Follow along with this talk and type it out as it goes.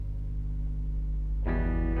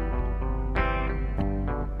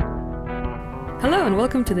Hello and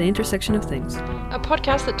welcome to The Intersection of Things. A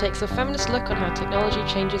podcast that takes a feminist look on how technology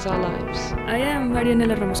changes our lives. I am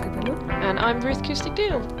Marianela Ramos Capello. And I'm Ruth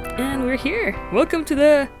Kustig-Deal. And we're here. Welcome to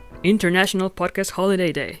the International Podcast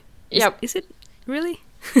Holiday Day. Yep. Is it really?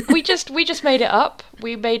 we just made it up.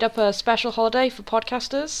 We made up a special holiday for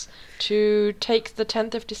podcasters to take the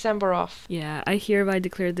 10th of December off. Yeah, I hereby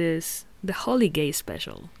declare this the Holiday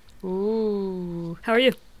Special. Ooh. How are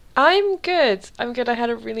you? I'm good. I had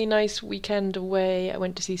a really nice weekend away. I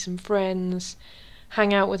went to see some friends,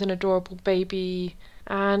 hang out with an adorable baby,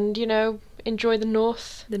 and, enjoy the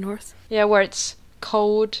north. The north? Yeah, where it's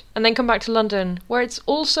cold. And then come back to London, where it's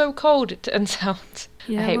also cold, it turns out.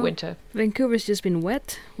 Yeah, I hate winter. Vancouver's just been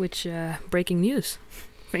wet, which, breaking news.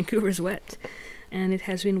 Vancouver's wet. And it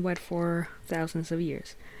has been wet for thousands of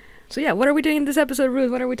years. So yeah, what are we doing in this episode,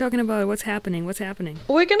 Ruth? What are we talking about? What's happening?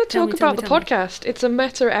 We're going to talk about the podcast. It's a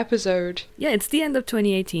meta episode. Yeah, it's the end of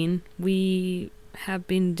 2018. We have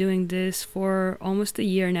been doing this for almost a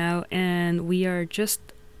year now, and we are just,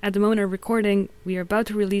 at the moment of recording, we are about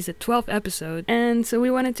to release the 12th episode. And so we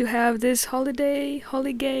wanted to have this holiday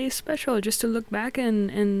special, just to look back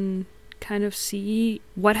and kind of see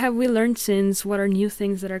what have we learned since, what are new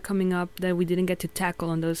things that are coming up that we didn't get to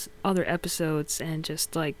tackle on those other episodes, and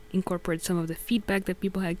just like incorporate some of the feedback that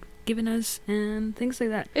people had given us and things like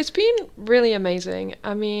that. It's been really amazing.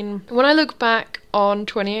 I mean, when I look back on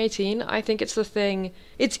 2018, I think it's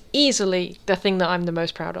easily the thing that I'm the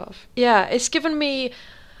most proud of. Yeah, it's given me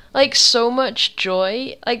so much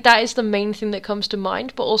joy. That is the main thing that comes to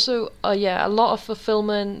mind, but also a lot of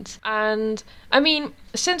fulfillment. And I mean,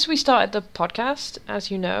 since we started the podcast,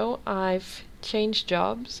 as you know, I've changed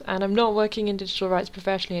jobs and I'm not working in digital rights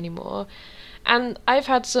professionally anymore, and I've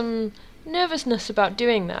had some nervousness about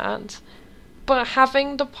doing that, but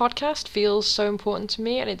having the podcast feels so important to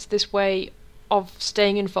me, and it's this way of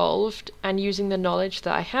staying involved and using the knowledge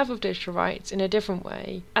that I have of digital rights in a different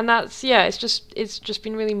way. And that's, it's just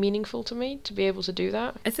been really meaningful to me to be able to do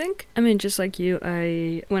that. I think, just like you,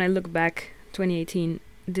 when I look back 2018,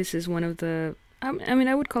 this is one of the,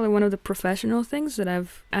 I would call it one of the professional things that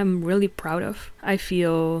I'm really proud of. I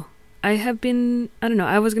feel I have been,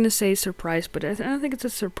 I was going to say surprised, but I don't think it's a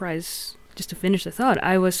surprise. Just to finish the thought,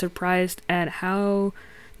 I was surprised at how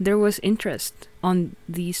there was interest on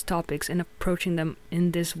these topics and approaching them in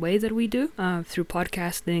this way that we do, through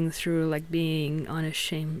podcasting, through being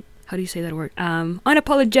unashamed, how do you say that word?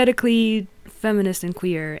 Unapologetically feminist and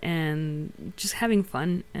queer, and just having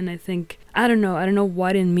fun. And I think, I don't know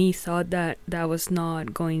what in me thought that was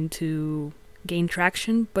not going to gain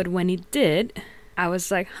traction, but when it did, I was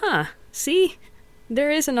like, see? There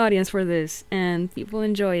is an audience for this, and people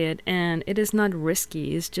enjoy it, and it is not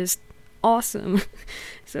risky, it's just awesome.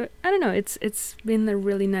 So I don't know, it's been a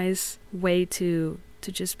really nice way to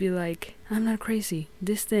just be like, I'm not crazy,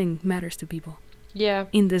 this thing matters to people,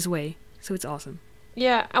 in this way, so it's awesome.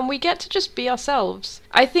 Yeah, and we get to just be ourselves.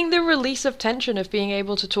 I think the release of tension of being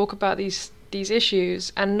able to talk about these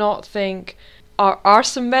issues and not think, are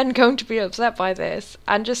some men going to be upset by this,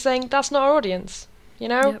 and just saying that's not our audience.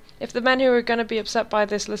 Yep. If the men who are going to be upset by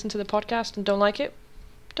this listen to the podcast and don't like it,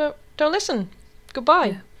 don't listen.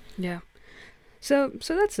 Goodbye. Yeah. So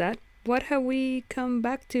that's that. What have we come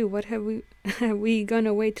back to? What have we gone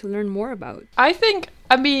away to learn more about? I think,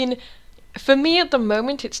 for me at the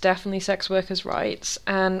moment, it's definitely sex workers' rights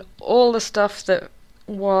and all the stuff that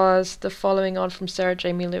was the following on from Sarah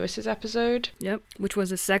Jamie Lewis's episode. Yep, which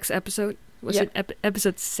was a sex episode. Was it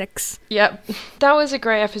episode 6? Yep. That was a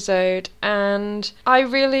great episode, and I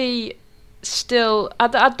really still,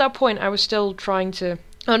 at that point, I was still trying to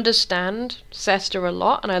understand Sesta a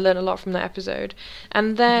lot, and I learned a lot from that episode.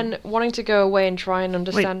 And then wanting to go away and try and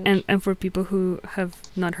understand... Wait, and for people who have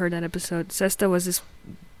not heard that episode, Sesta was this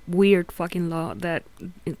weird fucking law that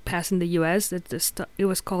passed in the US that it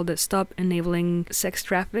was called the Stop Enabling Sex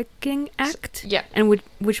Trafficking Act. Yeah. And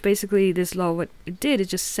which basically this law, what it did, it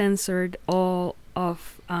just censored all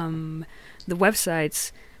of the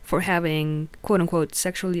websites for having quote-unquote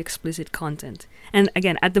sexually explicit content. And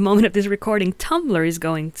again, at the moment of this recording, Tumblr is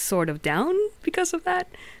going sort of down because of that,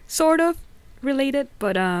 sort of related,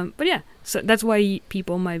 but yeah, so that's why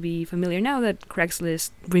people might be familiar now that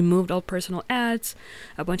Craigslist removed all personal ads,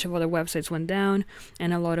 a bunch of other websites went down,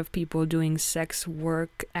 and a lot of people doing sex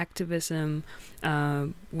work activism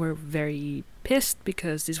were very pissed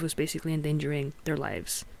because this was basically endangering their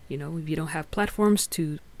lives. If you don't have platforms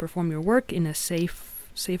to perform your work in a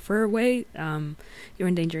safer way, you're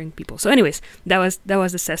endangering people. So anyways, that was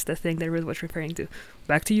the Sesta thing that Ruth was referring to.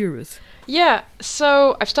 Back to you, Ruth. Yeah,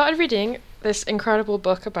 so I've started reading this incredible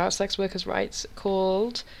book about sex workers' rights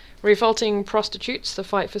called Revolting Prostitutes, The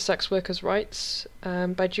Fight for Sex Workers' Rights,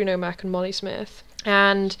 by Juno Mack and Molly Smith.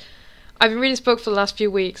 And I've been reading this book for the last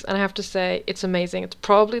few weeks, and I have to say, it's amazing. It's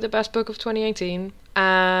probably the best book of 2018,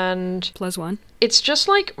 and... +1. It's just,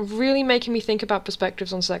 like, really making me think about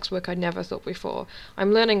perspectives on sex work I never thought before.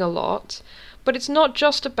 I'm learning a lot, but it's not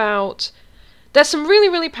just about... There's some really,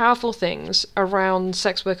 really powerful things around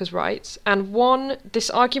sex workers' rights, and one, this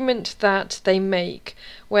argument that they make,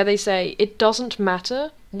 where they say it doesn't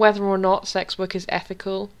matter whether or not sex work is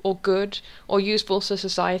ethical or good or useful to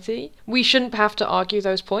society. We shouldn't have to argue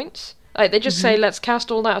those points. Like, they just say, let's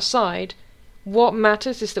cast all that aside. What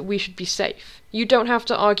matters is that we should be safe. You don't have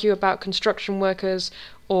to argue about construction workers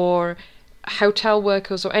or hotel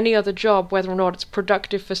workers or any other job, whether or not it's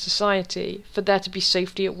productive for society, for there to be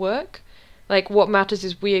safety at work. Like, what matters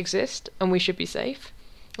is we exist and we should be safe.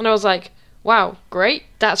 And I was like, wow, great,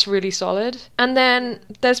 that's really solid. And then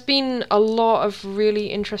there's been a lot of really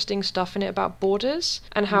interesting stuff in it about borders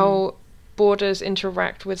and how borders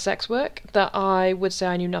interact with sex work that I would say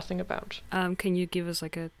I knew nothing about. Can you give us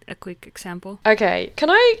like a quick example? Okay, can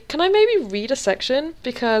I maybe read a section?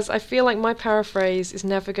 Because I feel like my paraphrase is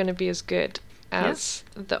never going to be as good as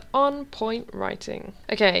the on-point writing.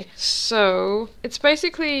 Okay, so it's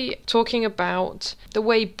basically talking about the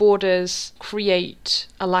way borders create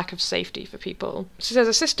a lack of safety for people. So there's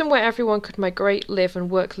a system where everyone could migrate, live and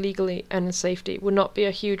work legally and in safety would not be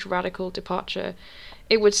a huge radical departure.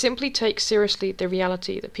 It would simply take seriously the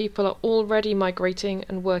reality that people are already migrating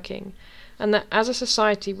and working, and that as a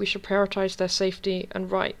society we should prioritize their safety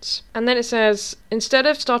and rights. And then it says, instead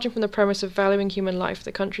of starting from the premise of valuing human life,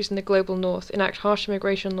 the countries in the global north enact harsh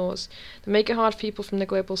immigration laws that make it hard for people from the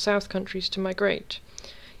global south countries to migrate.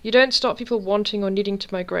 You don't stop people wanting or needing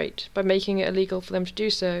to migrate by making it illegal for them to do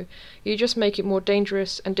so. You just make it more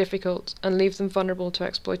dangerous and difficult and leave them vulnerable to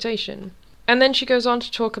exploitation. And then she goes on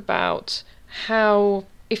to talk about how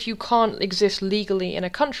if you can't exist legally in a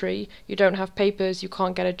country, you don't have papers, you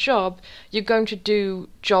can't get a job, you're going to do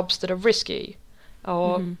jobs that are risky,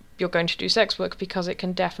 or you're going to do sex work because it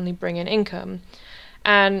can definitely bring in income.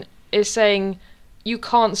 And is saying you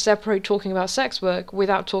can't separate talking about sex work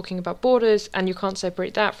without talking about borders, and you can't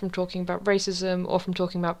separate that from talking about racism or from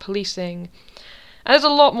talking about policing. And there's a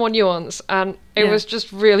lot more nuance, and it was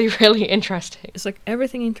just really, really interesting. It's like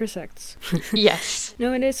everything intersects. Yes.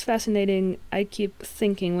 No, it is fascinating. I keep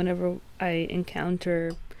thinking whenever I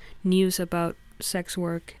encounter news about sex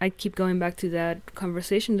work, I keep going back to that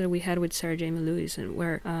conversation that we had with Sarah Jamie Lewis, and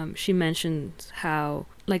where she mentioned how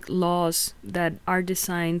like laws that are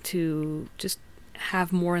designed to just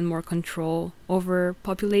have more and more control over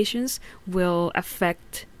populations will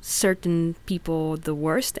affect certain people the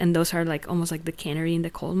worst, and those are like almost like the canary in the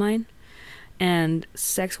coal mine. And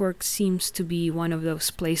sex work seems to be one of those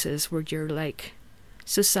places where you're like,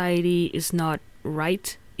 society is not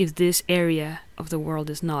right if this area of the world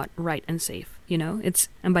is not right and safe, you know? It's,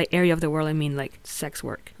 and by area of the world I mean like sex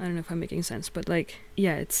work. I don't know if I'm making sense, but like,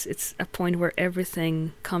 yeah, it's a point where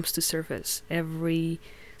everything comes to surface. Every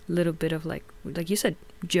little bit of like you said,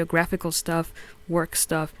 geographical stuff, work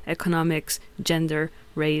stuff, economics, gender,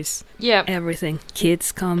 race, everything.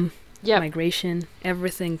 Kids come, migration,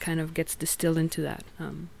 everything kind of gets distilled into that.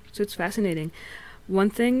 So it's fascinating. One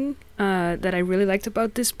thing that I really liked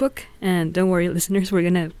about this book, and don't worry listeners, we're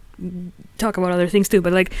gonna talk about other things too,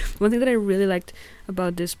 but like one thing that I really liked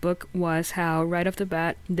about this book was how right off the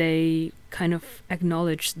bat they kind of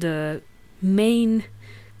acknowledged the main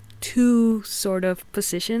two sort of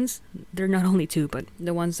positions. They're not only two, but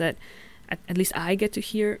the ones that at least I get to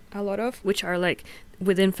hear a lot of, which are like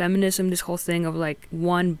within feminism, this whole thing of like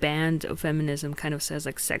one band of feminism kind of says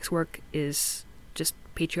like sex work is just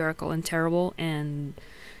patriarchal and terrible and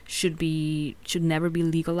should never be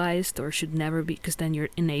legalized, or should never be, because then you're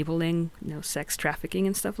enabling, you know, sex trafficking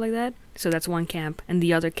and stuff like that. So that's one camp. And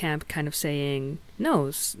the other camp kind of saying,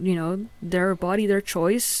 no, you know, their body, their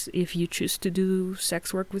choice. If you choose to do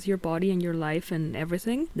sex work with your body and your life and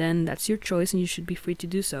everything, then that's your choice and you should be free to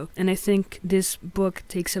do so. And I think this book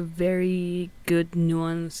takes a very good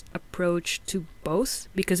nuanced approach to both,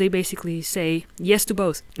 because they basically say yes to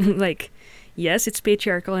both. Like, yes, it's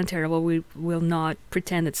patriarchal and terrible. We will not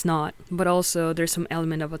pretend it's not. But also there's some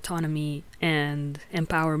element of autonomy and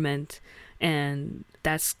empowerment. And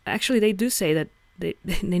that's actually, they do say that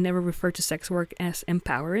they never refer to sex work as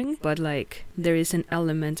empowering, but like there is an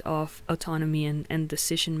element of autonomy and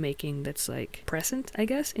decision making that's like present, I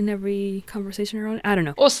guess, in every conversation around it. I don't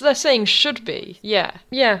know. Also, they're saying should be. Yeah.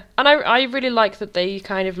 And I really like that they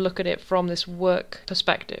kind of look at it from this work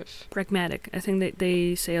perspective. Pragmatic. I think that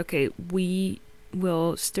they say, okay, we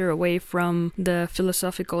will steer away from the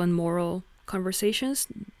philosophical and moral conversations.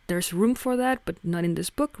 There's room for that, but not in this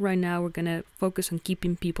book. Right now, we're going to focus on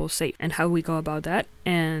keeping people safe and how we go about that.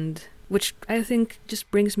 And which I think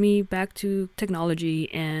just brings me back to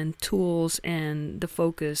technology and tools and the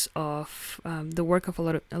focus of the work of a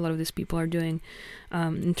lot of these people are doing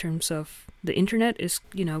in terms of the internet is,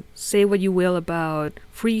 say what you will about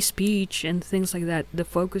free speech and things like that. The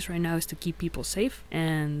focus right now is to keep people safe,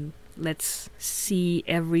 and let's see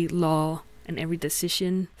every law and every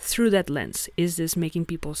decision through that lens. Is this making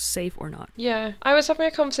people safe or not? Yeah, I was having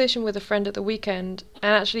a conversation with a friend at the weekend,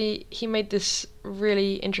 and actually he made this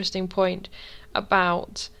really interesting point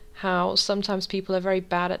about how sometimes people are very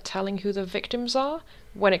bad at telling who the victims are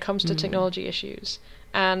when it comes to technology issues.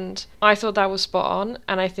 And I thought that was spot on,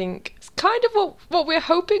 and I think it's kind of what we're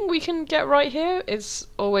hoping we can get right here. It's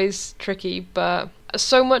always tricky, but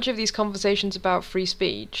so much of these conversations about free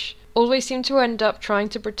speech always seem to end up trying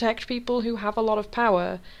to protect people who have a lot of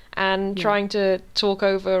power and trying to talk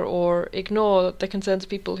over or ignore the concerns of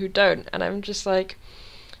people who don't. And I'm just like,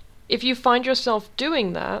 if you find yourself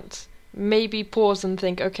doing that, maybe pause and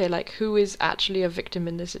think, okay, like, who is actually a victim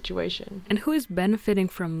in this situation? And who is benefiting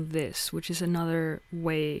from this, which is another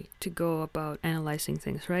way to go about analyzing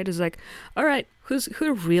things, right? It's like, all right,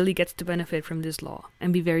 who really gets to benefit from this law?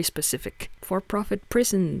 And be very specific. For-profit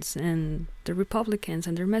prisons and the Republicans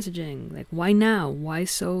and their messaging. Like, why now? Why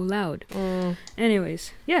so loud?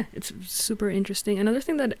 Anyways, yeah, it's super interesting. Another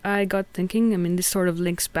thing that I got thinking, I mean, this sort of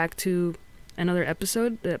links back to another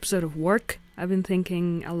episode, the episode of work. I've been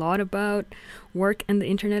thinking a lot about work and the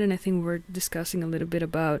internet, and I think we're discussing a little bit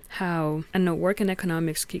about how, I know, work and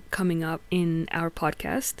economics keep coming up in our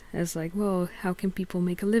podcast as like, well, how can people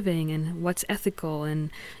make a living, and what's ethical,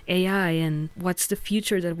 and AI, and what's the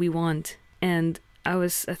future that we want. And I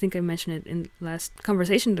think I mentioned it in last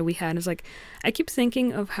conversation that we had, is like, I keep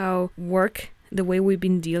thinking of how work, the way we've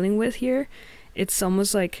been dealing with here, it's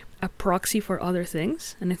almost like a proxy for other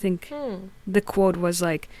things. And I think the quote was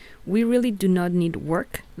like, we really do not need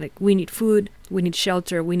work. Like, we need food, we need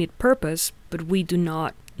shelter, we need purpose, but we do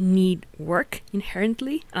not need work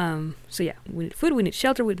inherently. So yeah, we need food, we need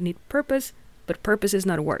shelter, we need purpose, but purpose is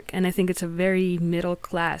not work. And I think it's a very middle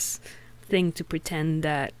class thing to pretend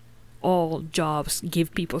that all jobs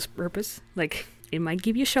give people purpose. Like, it might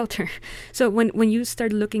give you shelter. So when you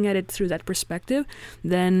start looking at it through that perspective,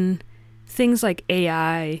 then things like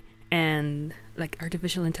AI and like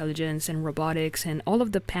artificial intelligence and robotics and all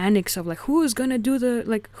of the panics of like, who's gonna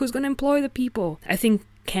employ the people, I think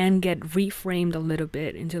can get reframed a little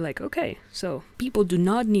bit into like, okay, so people do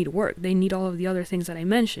not need work. They need all of the other things that I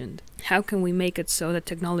mentioned. How can we make it so that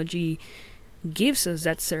technology gives us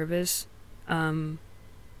that service, and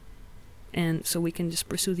so we can just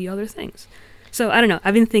pursue the other things? So I don't know.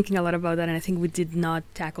 I've been thinking a lot about that, and I think we did not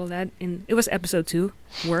tackle that it was episode 2,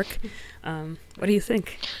 work. What do you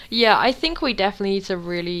think? Yeah, I think we definitely need to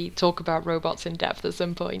really talk about robots in depth at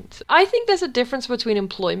some point. I think there's a difference between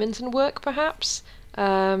employment and work, perhaps.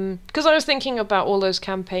 Because I was thinking about all those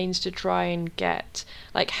campaigns to try and get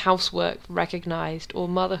like housework recognized or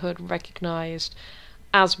motherhood recognized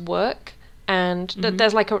as work. And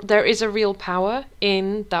there is a real power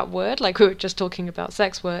in that word, like we were just talking about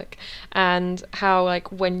sex work, and how like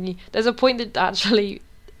there's a point that actually,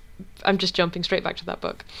 I'm just jumping straight back to that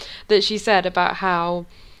book, that she said about how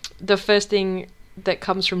the first thing that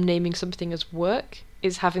comes from naming something as work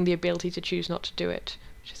is having the ability to choose not to do it,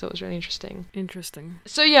 which I thought was really interesting.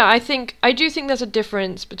 So yeah, I do think there's a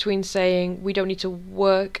difference between saying we don't need to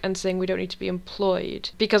work and saying we don't need to be employed,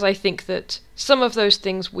 because I think that some of those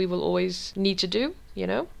things we will always need to do,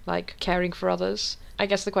 like caring for others. I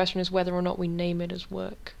guess the question is whether or not we name it as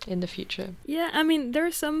work in the future. Yeah, I mean, there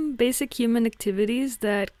are some basic human activities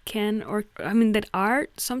that that are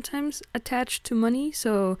sometimes attached to money.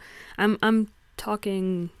 So I'm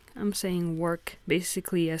saying work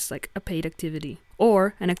basically as like a paid activity,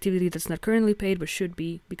 or an activity that's not currently paid but should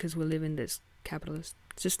be, because we live in this capitalist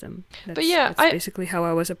system. That's basically how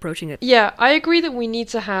I was approaching it. Yeah, I agree that we need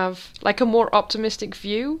to have like a more optimistic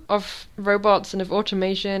view of robots and of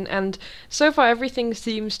automation, and so far everything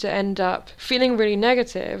seems to end up feeling really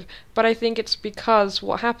negative, but I think it's because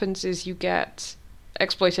what happens is you get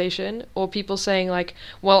exploitation, or people saying like,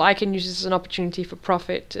 well, I can use this as an opportunity for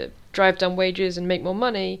profit to drive down wages and make more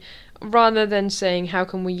money, rather than saying how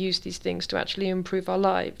can we use these things to actually improve our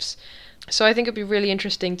lives. So I think it'd be really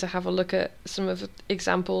interesting to have a look at some of the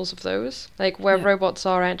examples of those, like where robots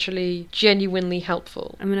are actually genuinely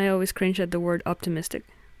helpful. I mean, I always cringe at the word optimistic,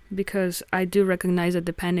 because I do recognize that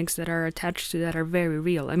the panics that are attached to that are very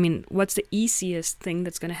real. I mean, what's the easiest thing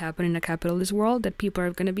that's going to happen in a capitalist world? That people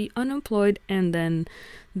are going to be unemployed, and then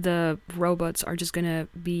the robots are just going to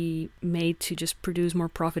be made to just produce more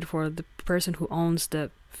profit for the person who owns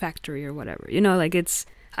the factory or whatever. You know, like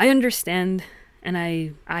I understand, and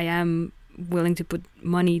I am willing to put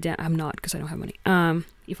money down. I'm not, because I don't have money.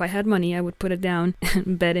 If I had money, I would put it down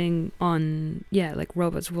betting on, like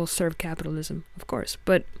robots will serve capitalism, of course.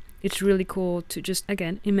 But it's really cool to just,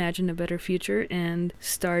 again, imagine a better future and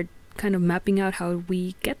start kind of mapping out how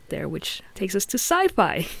we get there, which takes us to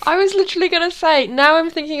sci-fi. I was literally going to say, now I'm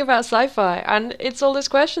thinking about sci-fi, and it's all these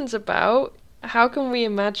questions about how can we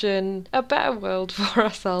imagine a better world for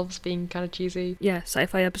ourselves, being kind of cheesy. Yeah,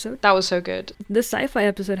 sci-fi episode. That was so good. The sci-fi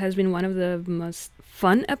episode has been one of the most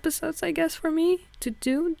fun episodes, I guess, for me to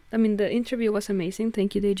do. I mean, the interview was amazing.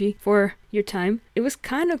 Thank you, Deji, for your time. It was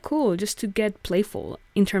kind of cool just to get playful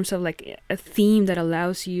in terms of like a theme that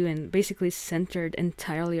allows you, and basically centered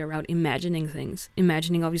entirely around imagining things.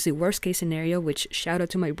 Imagining, obviously, worst case scenario, which shout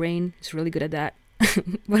out to my brain, is really good at that.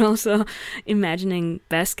 But also imagining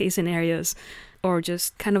best case scenarios, or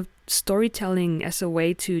just kind of storytelling as a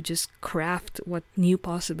way to just craft what new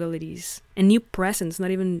possibilities and new presents,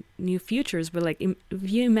 not even new futures, but like if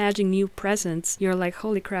you imagine new presents, you're like,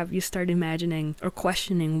 holy crap, you start imagining or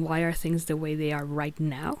questioning, why are things the way they are right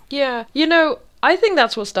now? Yeah, you know, I think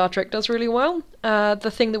that's what Star Trek does really well.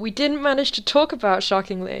 The thing that we didn't manage to talk about,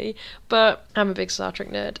 shockingly, but I'm a big Star Trek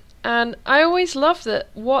nerd. And I always love that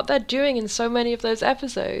what they're doing in so many of those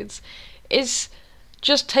episodes is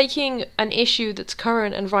just taking an issue that's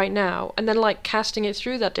current and right now, and then like casting it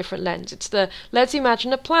through that different lens. It's let's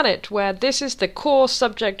imagine a planet where this is the core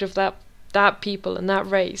subject of that people and that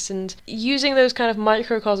race, and using those kind of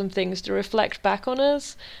microcosm things to reflect back on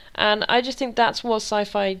us. And I just think that's what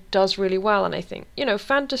sci-fi does really well. And I think, you know,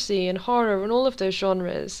 fantasy and horror and all of those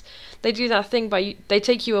genres, they do that thing by they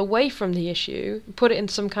take you away from the issue, put it in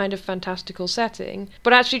some kind of fantastical setting,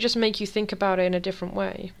 but actually just make you think about it in a different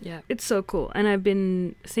way. Yeah, it's so cool. And I've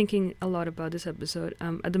been thinking a lot about this episode.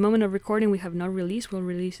 At the moment of recording, we have not released. We're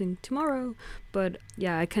releasing tomorrow. But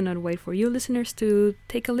yeah, I cannot wait for you listeners to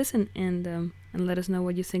take a listen and let us know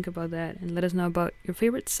what you think about that, and let us know about your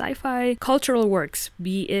favorite sci-fi cultural works,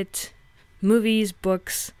 be it movies,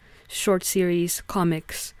 books, short series,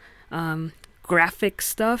 comics, graphic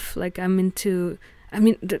stuff. Like I'm into, I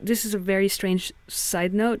mean, this is a very strange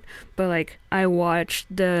side note, but like I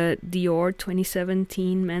watched the Dior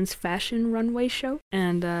 2017 men's fashion runway show,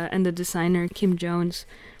 and the designer Kim Jones,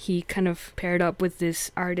 he kind of paired up with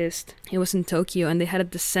this artist. It was in Tokyo, and they had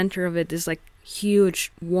at the center of it this like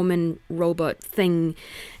huge woman robot thing,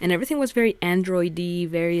 and everything was very androidy,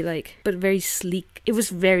 very like, but very sleek. It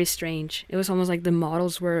was very strange. It was almost like the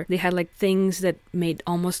models they had like things that made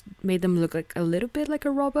them look like a little bit like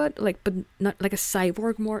a robot, like, but not like a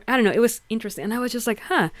cyborg more. I don't know. It was interesting, and I was just like,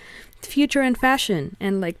 future and fashion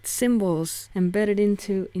and like symbols embedded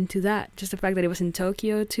into that. Just the fact that it was in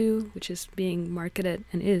Tokyo too, which is being marketed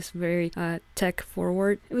and is very tech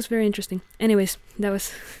forward. It was very interesting. Anyways, that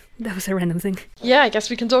was a random thing. Yeah, I guess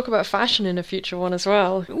we can talk about fashion in a future one as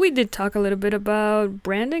well. We did talk a little bit about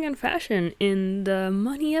branding and fashion in the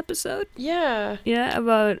money episode. Yeah. Yeah,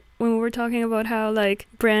 about when we were talking about how like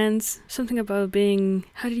brands, something about being,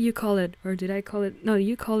 how did you call it? Or did I call it? No,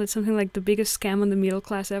 you call it something like the biggest scam on the middle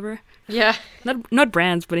class ever. Yeah. Not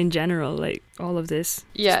brands, but in general, like all of this.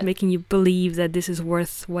 Yeah. Just making you believe that this is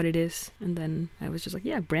worth what it is. And then I was just like,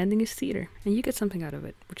 yeah, branding is theater. And you get something out of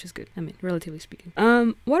it, which is good. I mean, relatively speaking.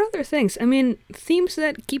 What other things? I mean, themes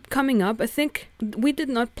that keep coming up. I think we did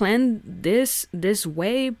not plan this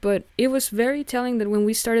way, but it was very telling that when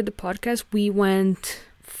we started the podcast, we went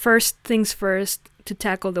first things first to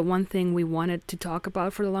tackle the one thing we wanted to talk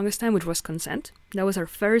about for the longest time, which was consent. That was our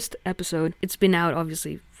first episode. It's been out,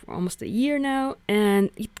 obviously, for almost a year now, and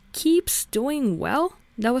it keeps doing well.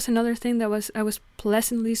 That was another thing that I was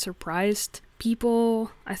pleasantly surprised.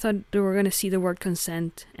 People, I thought they were going to see the word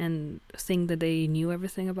consent and think that they knew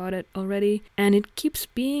everything about it already. And it keeps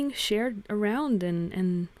being shared around.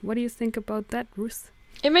 And what do you think about that, Ruth?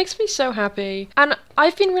 It makes me so happy. And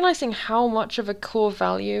I've been realizing how much of a core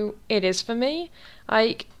value it is for me.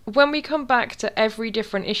 Like, when we come back to every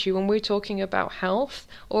different issue, when we're talking about health,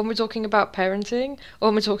 or when we're talking about parenting, or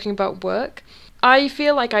when we're talking about work, I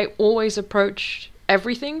feel like I always approach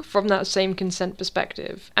everything from that same consent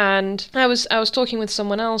perspective. And I was talking with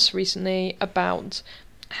someone else recently about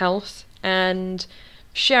health and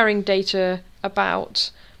sharing data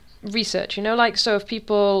about research, you know, like, so if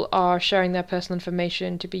people are sharing their personal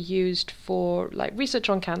information to be used for like research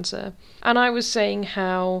on cancer, and I was saying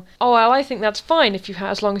how, oh well, I think that's fine if you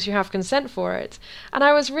as long as you have consent for it, and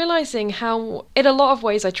I was realizing how in a lot of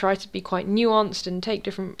ways I try to be quite nuanced and take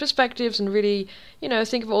different perspectives and really, you know,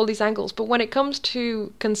 think of all these angles, but when it comes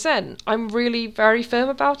to consent, I'm really very firm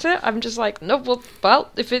about it. I'm just like, no,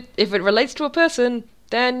 well, if it relates to a person,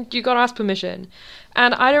 then you gotta ask permission.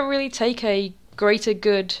 And I don't really take a greater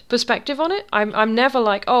good perspective on it. I'm never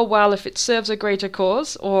like, oh well, if it serves a greater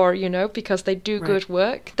cause, or, you know, because they do good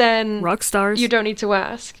work, then rock stars, you don't need to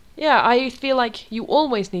ask. Yeah, I feel like you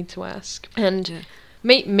always need to ask. And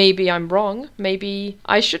maybe I'm wrong. Maybe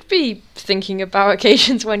I should be thinking about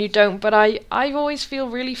occasions when you don't, but I always feel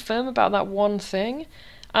really firm about that one thing.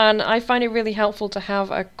 And I find it really helpful to have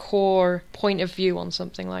a core point of view on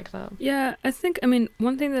something like that. Yeah, I think, I mean,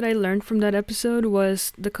 one thing that I learned from that episode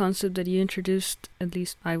was the concept that you introduced, at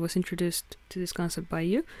least I was introduced to this concept by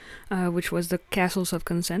you, which was the castles of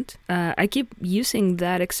consent. I keep using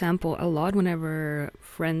that example a lot whenever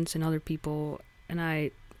friends and other people and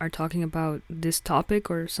I are talking about this topic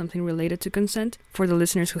or something related to consent. For the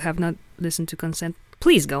listeners who have not listened to consent,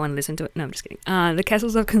 please go and listen to it. No, I'm just kidding. The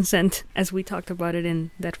castles of consent, as we talked about it in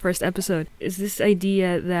that first episode, is this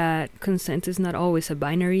idea that consent is not always a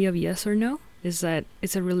binary of yes or no. Is that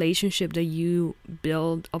it's a relationship that you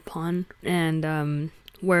build upon, and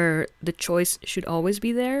where the choice should always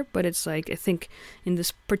be there. But it's like, I think in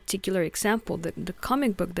this particular example, the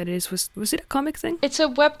comic book that is, was it a comic thing? It's a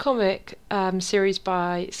webcomic series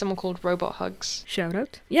by someone called Robot Hugs. Shout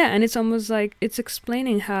out. Yeah, and it's almost like it's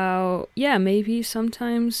explaining how, yeah, maybe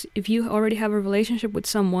sometimes if you already have a relationship with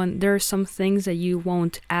someone, there are some things that you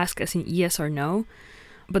won't ask as in yes or no.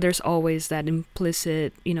 But there's always that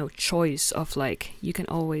implicit, you know, choice of like, you can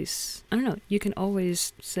always, I don't know, you can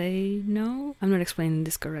always say no. I'm not explaining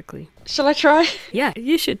this correctly. Shall I try? Yeah,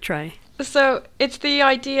 you should try. So it's the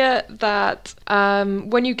idea that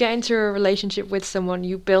when you get into a relationship with someone,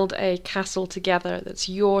 you build a castle together that's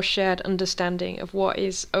your shared understanding of what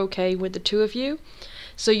is okay with the two of you.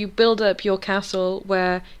 So you build up your castle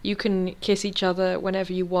where you can kiss each other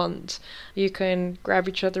whenever you want. You can grab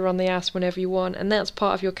each other on the ass whenever you want, and that's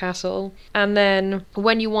part of your castle. And then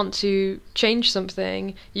when you want to change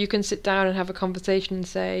something, you can sit down and have a conversation and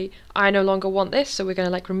say, I no longer want this, so we're going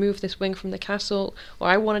to like remove this wing from the castle, or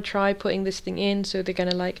I want to try putting this thing in, so they're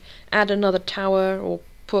going to like add another tower or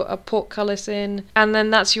put a portcullis in, and then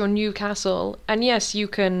that's your new castle. And yes, you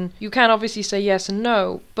can obviously say yes and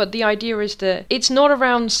no, but the idea is that it's not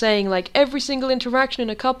around saying like every single interaction in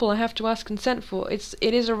a couple I have to ask consent for. It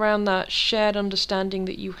is around that shared understanding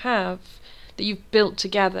that you have, that you've built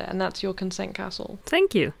together, and that's your consent castle.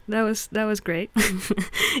 Thank you. That was great.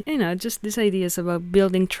 You know, just this idea is about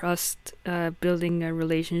building trust, building a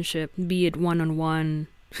relationship, be it one-on-one,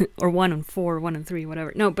 or 1-on-4, 1-on-3,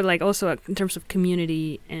 whatever. No, but like also in terms of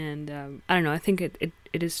community, and I don't know, I think it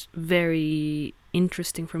is very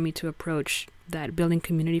interesting for me to approach that building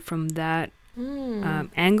community from that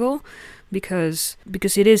angle, because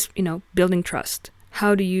it is, you know, building trust.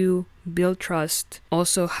 How do you build trust?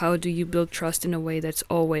 Also, how do you build trust in a way that's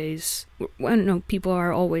always, well, no, people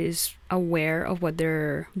are always aware of what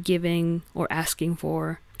they're giving or asking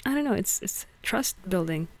for. I don't know, it's trust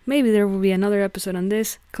building. Maybe there will be another episode on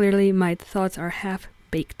this. Clearly, my thoughts are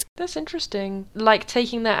half-baked. That's interesting. Like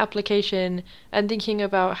taking that application and thinking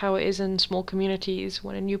about how it is in small communities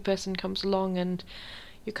when a new person comes along and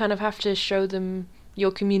you kind of have to show them your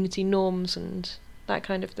community norms and that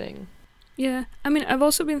kind of thing. Yeah, I mean, I've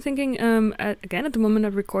also been thinking, again, at the moment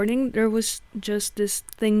of recording, there was just this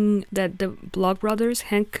thing that the Blog Brothers,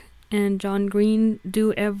 Hank and John Green,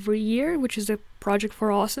 do every year, which is a Project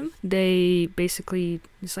for Awesome. They basically,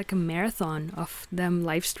 it's like a marathon of them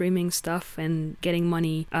live streaming stuff and getting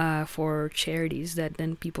money for charities that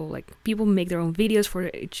then people make their own videos for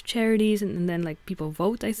each charities, and then like people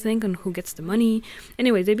vote, I think, on who gets the money.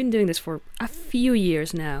 Anyway, they've been doing this for a few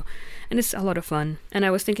years now, and it's a lot of fun. And I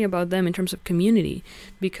was thinking about them in terms of community,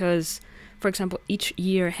 because for example, each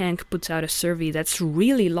year Hank puts out a survey that's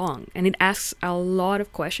really long and it asks a lot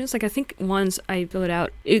of questions. Like I think once I filled it out,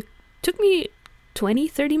 it took me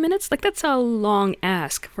 20-30 minutes. Like that's a long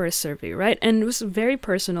ask for a survey, right? And it was very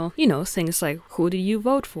personal, you know, things like who do you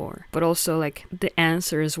vote for, but also like the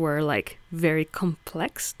answers were like very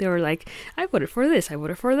complex. They were like, I voted for this, I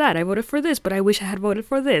voted for that, I voted for this, but I wish I had voted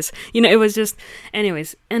for this, you know. It was just,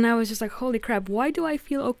 anyways, and I was just like, holy crap, why do I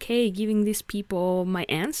feel okay giving these people my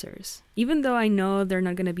answers, even though I know they're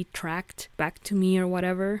not gonna be tracked back to me or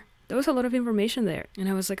whatever? there was a lot of information there. And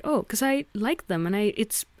I was like, oh, because I like them. And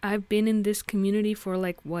I've been in this community for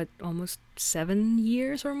like, what, almost 7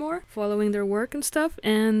 years or more, following their work and stuff.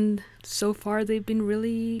 And so far, they've been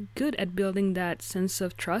really good at building that sense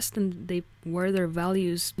of trust, and they wear their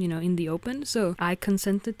values, in the open. So I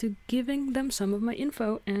consented to giving them some of my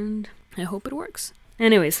info, and I hope it works.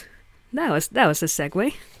 Anyways, that was a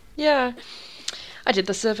segue. Yeah. I did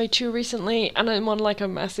the survey too recently, and I'm on like a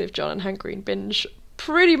massive John and Hank Green binge,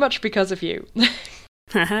 pretty much because of you.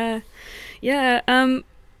 Haha. Yeah,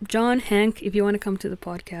 John, Hank, if you want to come to the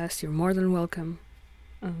podcast, you're more than welcome.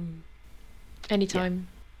 Anytime.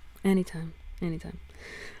 Yeah. Anytime.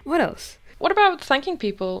 What else? What about thanking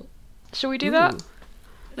people? Shall we do that?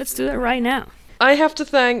 Let's do that right now. I have to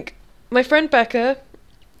thank my friend Becca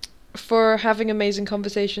for having amazing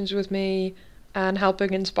conversations with me and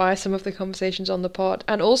helping inspire some of the conversations on the pod,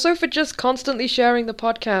 and also for just constantly sharing the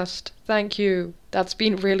podcast. Thank you. That's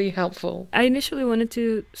been really helpful. I initially wanted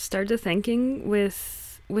to start the thanking with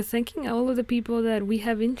thanking all of the people that we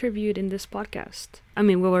have interviewed in this podcast. I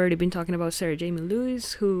mean, we've already been talking about Sarah Jamie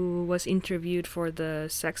Lewis, who was interviewed for the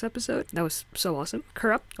sex episode. That was so awesome.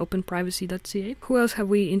 Corrupt, openprivacy.ca. Who else have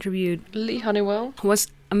we interviewed? Lee Honeywell. Was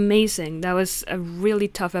amazing. That was a really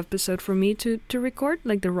tough episode for me to record,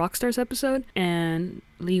 like the Rockstars episode. And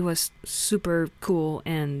Lee was super cool,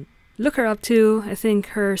 and look her up too. I think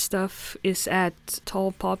her stuff is at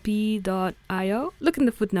tallpoppy.io. Look in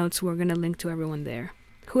the footnotes. We're going to link to everyone there.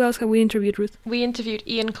 Who else have we interviewed, Ruth? We interviewed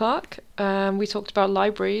Ian Clark. We talked about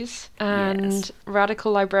libraries and Yes.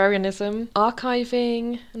 radical librarianism,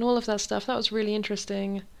 archiving, and all of that stuff. That was really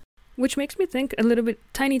interesting. Which makes me think a little bit,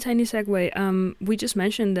 tiny segue. We just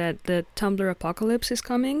mentioned that the Tumblr apocalypse is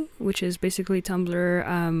coming, which is basically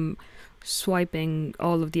Tumblr swiping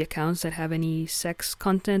all of the accounts that have any sex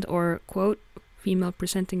content or, quote, female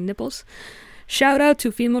presenting nipples. Shout out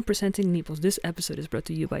to female presenting nipples. This episode is brought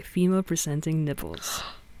to you by female presenting nipples.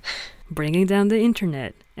 Bringing down the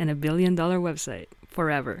internet and $1 billion website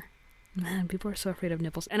forever. Man, people are so afraid of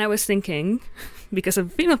nipples. And I was thinking, because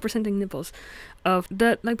of female presenting nipples, of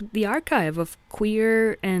the archive of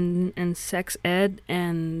queer and sex ed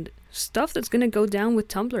and stuff that's gonna go down with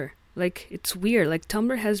Tumblr. Like, it's weird. Like,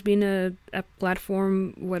 Tumblr has been a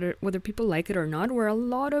platform, whether people like it or not, where a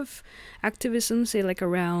lot of activism, say, like,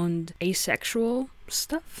 around asexual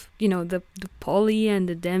stuff. The poly and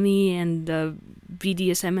the demi and the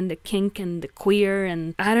BDSM and the kink and the queer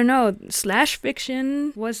and, I don't know, slash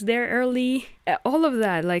fiction was there early. All of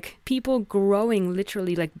that, like, people growing,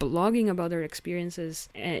 literally, like, blogging about their experiences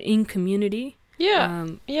in community. Yeah.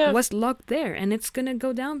 Was locked there. And it's gonna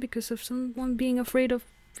go down because of someone being afraid of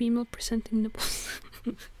female presenting nipples.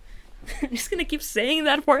 I'm just gonna keep saying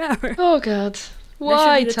that forever. Oh god. Why That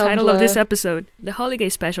should be the Tumblr? title of this episode. The holiday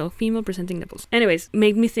special, female presenting nipples. Anyways,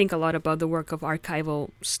 made me think a lot about the work of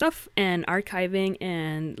archival stuff and archiving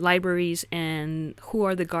and libraries and who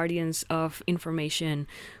are the guardians of information,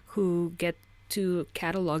 who get to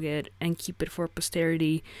catalog it and keep it for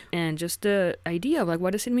posterity, and just the idea of like,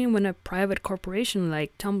 what does it mean when a private corporation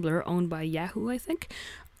like Tumblr, owned by Yahoo, I think,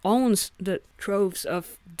 owns the troves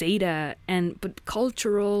of data but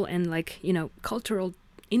cultural and cultural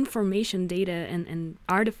information data and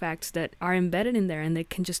artifacts that are embedded in there, and they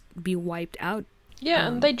can just be wiped out. Yeah,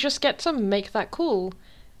 and they just get to make that cool.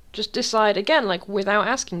 Just decide again, like, without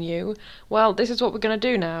asking you, well, this is what we're gonna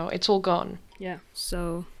do now. It's all gone. Yeah.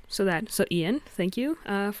 So Ian, thank you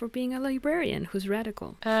for being a librarian who's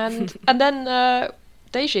radical. And then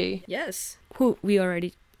Deji. Yes. Who we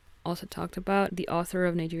already also talked about, the author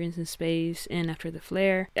of Nigerians in Space and After the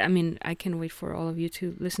Flare. I mean, I can't wait for all of you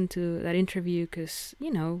to listen to that interview because,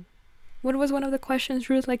 what was one of the questions,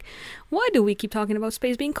 Ruth? Like, why do we keep talking about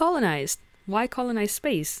space being colonized? Why colonize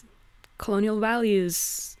space? Colonial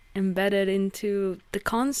values embedded into the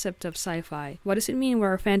concept of sci-fi. What does it mean where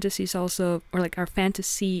our fantasies also, or like our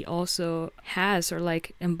fantasy also has or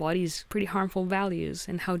like embodies pretty harmful values,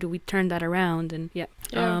 and how do we turn that around? And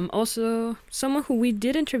also someone who we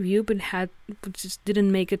did interview but just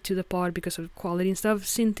didn't make it to the pod because of quality and stuff,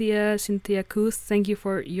 Cynthia Kuth. Thank you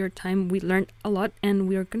for your time. We learned a lot and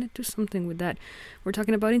we are gonna do something with that. We're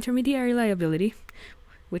talking about intermediary liability,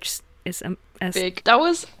 which is as big. That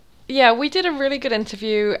was we did a really good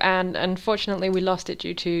interview, and unfortunately we lost it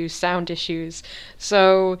due to sound issues.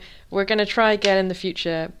 So we're going to try again in the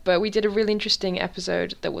future. But we did a really interesting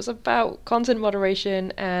episode that was about content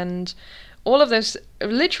moderation and all of those,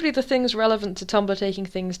 literally the things relevant to Tumblr taking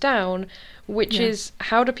things down, which is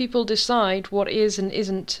how do people decide what is and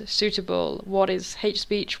isn't suitable? What is hate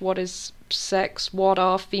speech? What is sex? What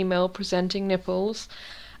are female presenting nipples?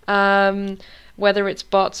 whether it's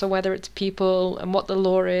bots or whether it's people, and what the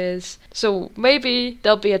lore is. So maybe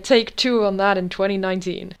there'll be a take 2 on that in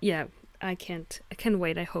 2019. Yeah, I can't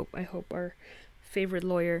wait. I hope our favorite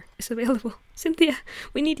lawyer is available. Cynthia,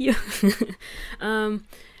 we need you.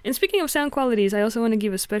 And speaking of sound qualities, I also want to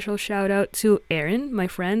give a special shout out to Erin, my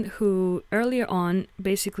friend, who earlier on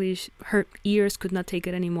basically her ears could not take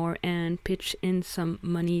it anymore and pitched in some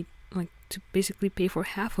money to basically pay for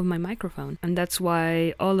half of my microphone. And that's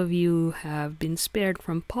why all of you have been spared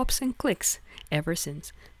from pops and clicks ever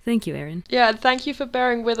since. Thank you, Erin. Yeah, thank you for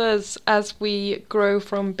bearing with us as we grow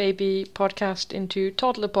from baby podcast into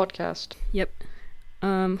toddler podcast. Yep.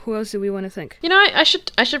 Who else do we want to thank? You know, I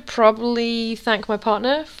should probably thank my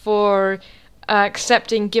partner for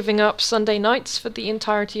accepting giving up Sunday nights for the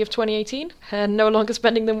entirety of 2018 and no longer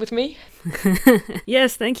spending them with me.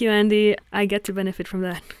 Yes, thank you, Andy. I get to benefit from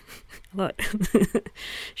that a lot.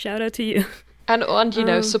 Shout out to you. And you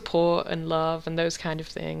know, support and love and those kind of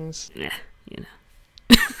things. Yeah, you know.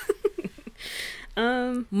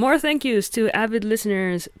 More thank yous to avid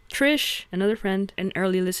listeners. Trish, another friend, an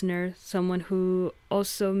early listener, someone who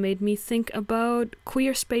also made me think about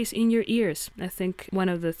queer space in your ears. I think one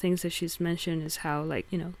of the things that she's mentioned is how, like,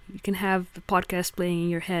 you know, you can have the podcast playing in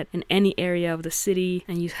your head in any area of the city,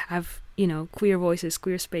 and you have, you know, queer voices,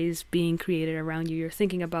 queer space being created around you. You're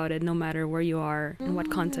thinking about it no matter where you are, in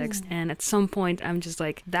what context. And at some point, I'm just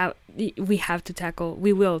like, that we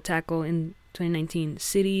will tackle in 2019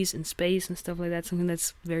 cities and space and stuff like that, something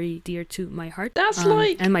that's very dear to my heart. That's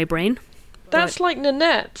and my brain. That's like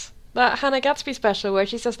Nanette, that Hannah Gatsby special where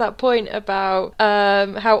she says that point about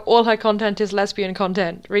how all her content is lesbian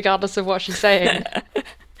content, regardless of what she's saying.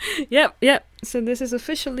 Yep. So this is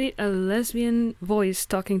officially a lesbian voice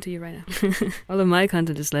talking to you right now. All of my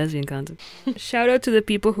content is lesbian content. Shout out to the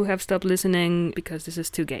people who have stopped listening because this is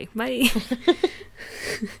too gay. Bye.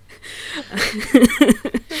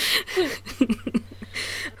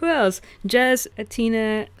 Who else? Jazz,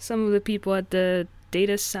 Atina, some of the people at the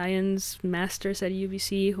data science masters at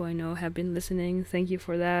UBC who I know have been listening. Thank you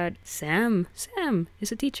for that. Sam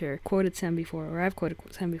is a teacher. Quoted Sam before, or I've quoted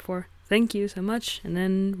Sam before. Thank you so much. And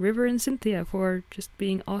then River and Cynthia for just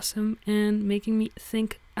being awesome and making me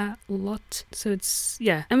think a lot. So it's,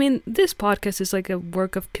 yeah. I mean, this podcast is like a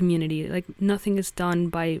work of community. Like, nothing is done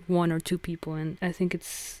by one or two people. And I think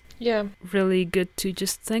it's really good to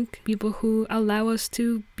just thank people who allow us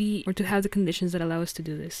to be, or to have the conditions that allow us to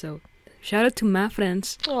do this. So shout out to my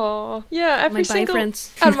friends. Oh, yeah, every single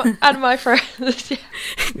friends. and my friends.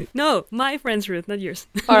 Yeah. No, my friends, Ruth, not yours.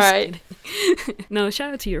 All right. No,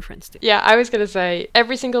 shout out to your friends too. Yeah, I was gonna say,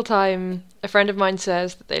 every single time a friend of mine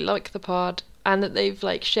says that they like the pod and that they've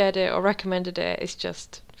like shared it or recommended it, it's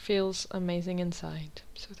just feels amazing inside.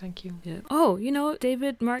 So thank you. Yeah. Oh, you know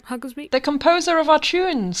David Mark Hucklesby? The composer of our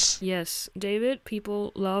tunes. Yes, David.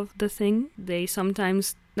 People love the thing. They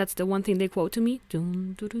sometimes, that's the one thing they quote to me.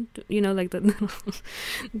 Dun, dun, dun, dun. You know, like the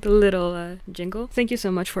little jingle. Thank you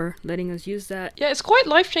so much for letting us use that. Yeah, it's quite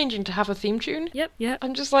life-changing to have a theme tune. Yep.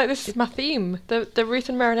 I'm just like, this is my theme. The Ruth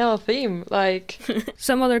and Marinella theme. Like,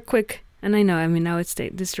 some other quick, and I know, I mean, now it's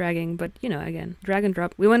this dragging, but you know, again, drag and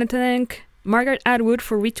drop. We want to thank Margaret Atwood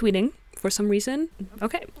for retweeting. For some reason.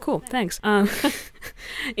 Okay, cool. Thanks.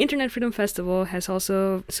 Internet Freedom Festival has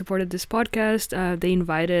also supported this podcast. They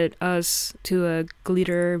invited us to a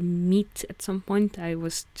glitter meet at some point. I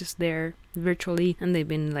was just there virtually, and they've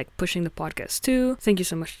been like pushing the podcast too. Thank you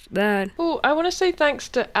so much for that. Oh, I want to say thanks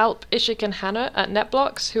to Alp, Ishik and Hannah at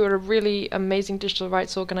NetBlocks, who are a really amazing digital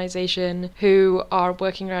rights organization who are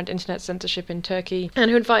working around internet censorship in Turkey, and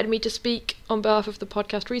who invited me to speak on behalf of the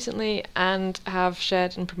podcast recently and have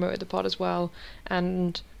shared and promoted the pod as well,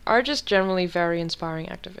 and are just generally very inspiring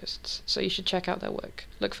activists. So you should check out their work.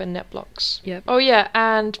 Look for NetBlocks. Yep. Oh yeah,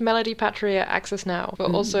 and Melody Patria Access Now for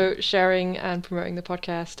also sharing and promoting the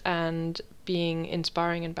podcast and being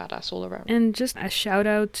inspiring and badass all around. And just a shout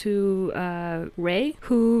out to Ray,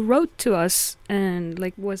 who wrote to us and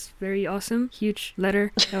like was very awesome. Huge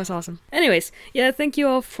letter. That was awesome. Anyways, yeah, thank you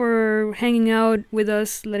all for hanging out with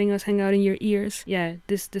us, letting us hang out in your ears. Yeah,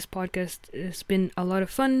 this podcast has been a lot of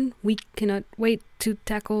fun. We cannot wait to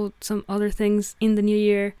tackle some other things in the new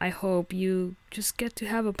year. I hope you just get to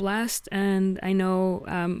have a blast, and I know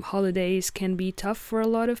holidays can be tough for a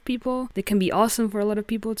lot of people. They can be awesome for a lot of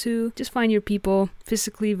people too. Just find your people,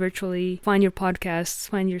 physically, virtually. Find your podcasts,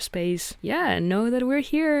 find your space. Yeah, know that we're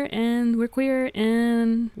here and we're queer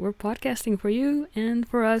and we're podcasting for you and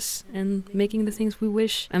for us and making the things we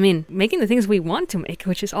making the things we want to make,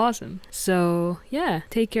 which is awesome. So yeah,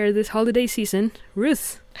 take care this holiday season.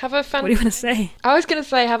 Ruth, What do you want to say? I was going to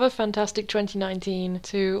say, have a fantastic 2019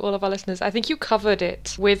 to all of our listeners. I think you covered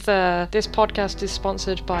it with this podcast is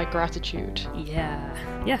sponsored by gratitude.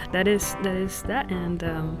 Yeah, that is that. And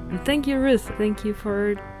thank you, Ruth. Thank you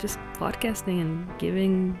for just podcasting and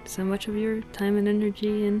giving so much of your time and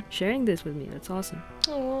energy and sharing this with me. That's awesome.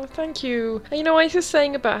 Oh, thank you. And I was just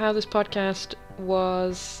saying about how this podcast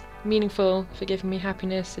was meaningful for giving me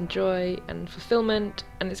happiness and joy and fulfillment,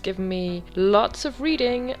 and it's given me lots of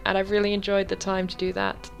reading, and I've really enjoyed the time to do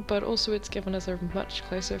that, but also it's given us a much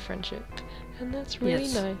closer friendship, and that's really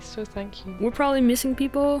nice, so thank you. We're probably missing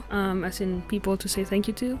people, as in people to say thank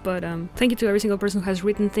you to, but thank you to every single person who has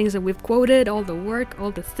written things that we've quoted, all the work,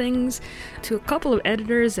 all the things, to a couple of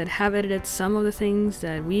editors that have edited some of the things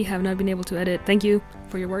that we have not been able to edit. Thank you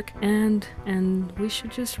for your work, and we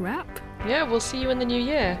should just wrap. Yeah, we'll see you in the new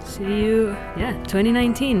year. See you,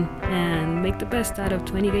 2019, and make the best out of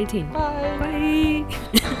 2018. Bye.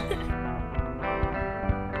 Bye.